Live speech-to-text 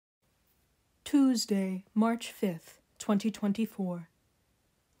Tuesday, March 5th, 2024.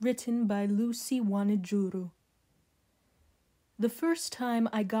 Written by Lucy Wanijuru. The first time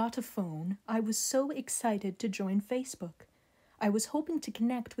I got a phone, I was so excited to join Facebook. I was hoping to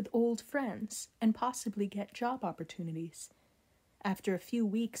connect with old friends and possibly get job opportunities. After a few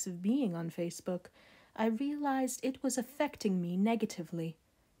weeks of being on Facebook, I realized it was affecting me negatively.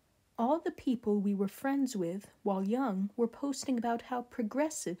 All the people we were friends with while young were posting about how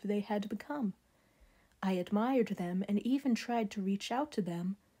progressive they had become. I admired them and even tried to reach out to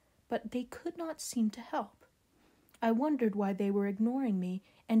them, but they could not seem to help. I wondered why they were ignoring me,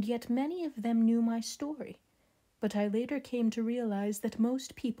 and yet many of them knew my story. But I later came to realize that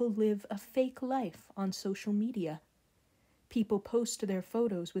most people live a fake life on social media. People post their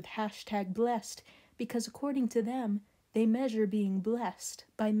photos with #blessed because according to them, they measure being blessed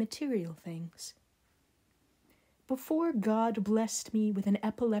by material things. Before God blessed me with an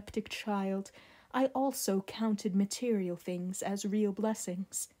epileptic child, I also counted material things as real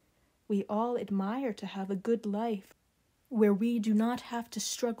blessings. We all admire to have a good life where we do not have to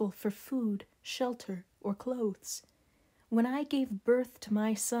struggle for food, shelter, or clothes. When I gave birth to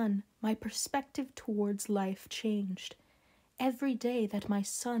my son, my perspective towards life changed. Every day that my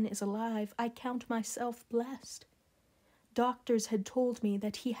son is alive, I count myself blessed. Doctors had told me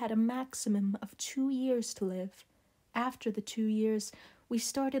that he had a maximum of 2 years to live. After the 2 years, we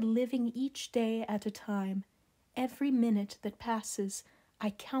started living each day at a time. Every minute that passes, I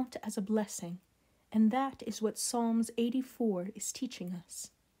count as a blessing, and that is what Psalms 84 is teaching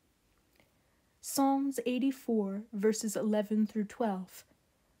us. Psalms 84, verses 11 through 12.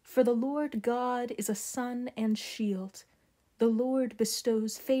 For the Lord God is a sun and shield. The Lord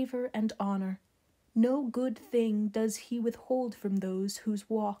bestows favor and honor. No good thing does he withhold from those whose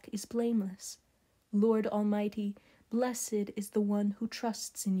walk is blameless. Lord Almighty, blessed is the one who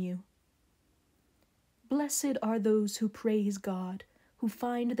trusts in you. Blessed are those who praise God, who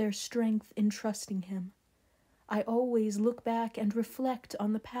find their strength in trusting him. I always look back and reflect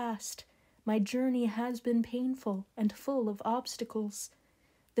on the past. My journey has been painful and full of obstacles.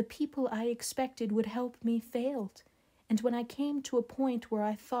 The people I expected would help me failed, and when I came to a point where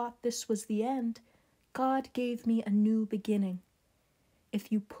I thought this was the end, God gave me a new beginning. If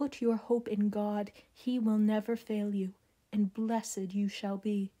you put your hope in God, he will never fail you, and blessed you shall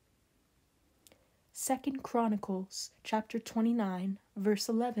be. 2 Chronicles, chapter 29, verse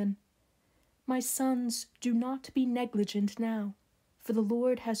 11. My sons, do not be negligent now, for the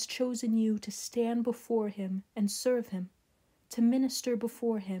Lord has chosen you to stand before him and serve him, to minister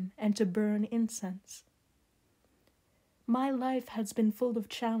before him and to burn incense. My life has been full of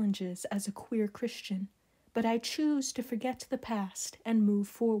challenges as a queer Christian, but I choose to forget the past and move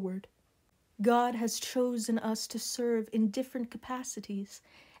forward. God has chosen us to serve in different capacities,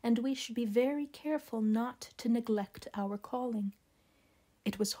 and we should be very careful not to neglect our calling.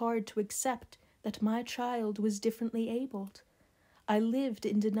 It was hard to accept that my child was differently abled. I lived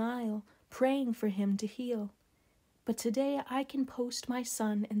in denial, praying for him to heal. But today I can post my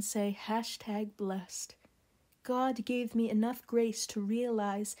son and say #blessed. God gave me enough grace to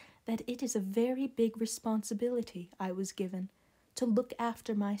realize that it is a very big responsibility I was given to look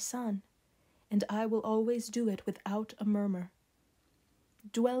after my son, and I will always do it without a murmur.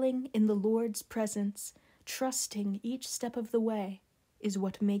 Dwelling in the Lord's presence, trusting each step of the way, is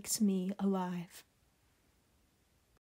what makes me alive.